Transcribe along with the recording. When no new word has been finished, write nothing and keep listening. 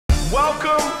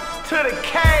Welcome to the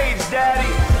cage,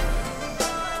 Daddy.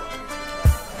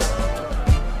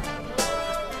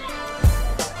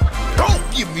 Don't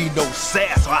give me no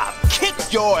sass or I'll kick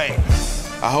your ass.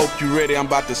 I hope you ready. I'm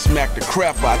about to smack the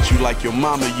crap out you like your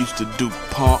mama used to do,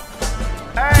 punk.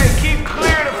 Hey, keep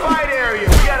clear the fight area.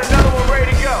 We got another one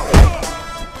ready to go.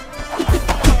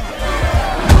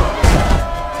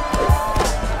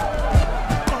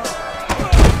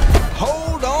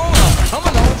 Hold on, I'm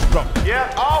coming on strong.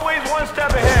 Yeah, always one step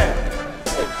ahead.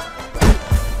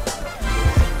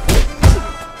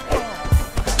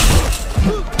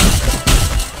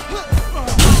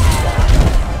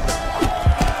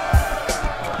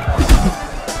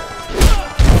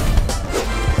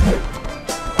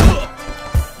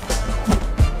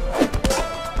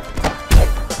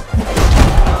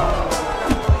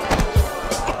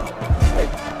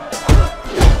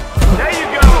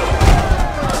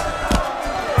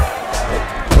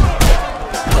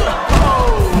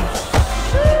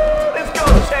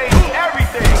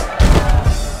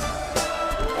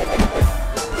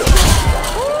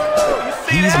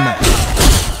 He's mad.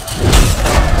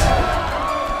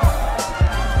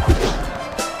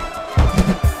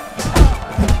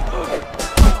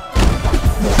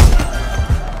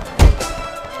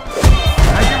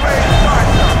 Are you ready to start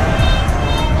something?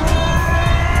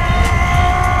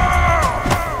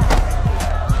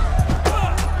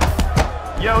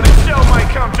 Yo, this show might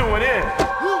come to an end.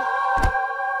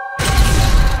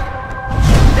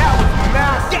 That was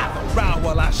massive. Gather round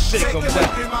while I shake them down.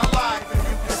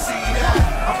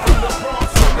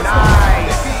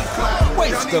 Nice.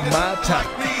 Waste of my time.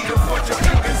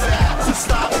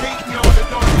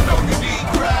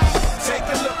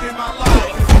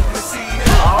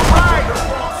 All right.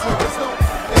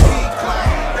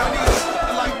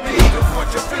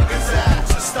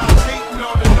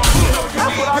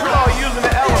 That's what I call using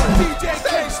the elements.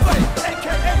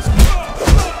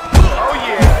 Oh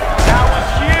yeah, that was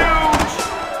huge.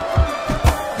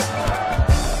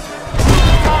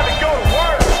 Time to go to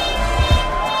work.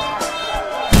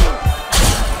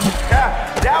 Yeah,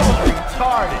 that was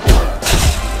retarded.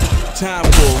 Time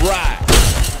for a ride.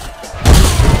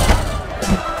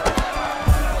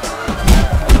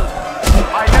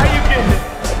 Alright, now you getting it.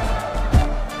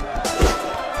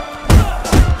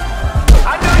 I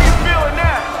know you feeling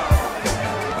that.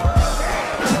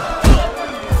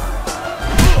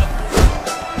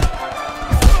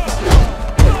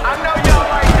 I know y'all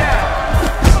like that.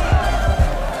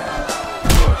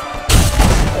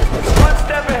 One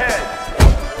step ahead.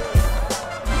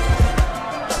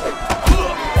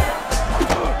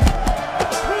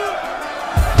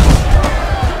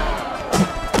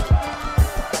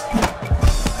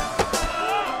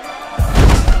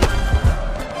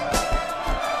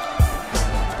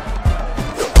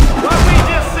 What we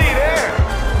just see there?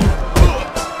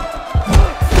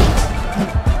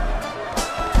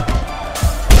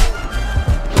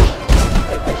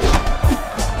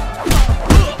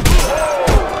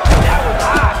 That was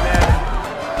hot, man.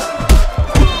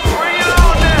 Bring it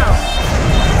on now.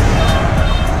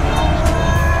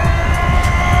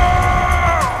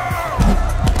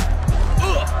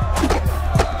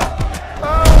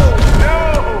 Oh no!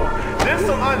 This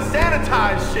some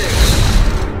unsanitized shit.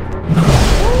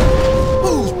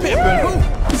 Who's pimping who?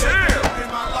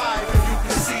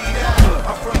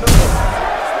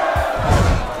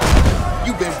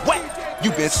 You been whacked,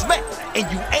 you been smacked,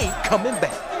 and you ain't coming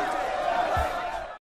back.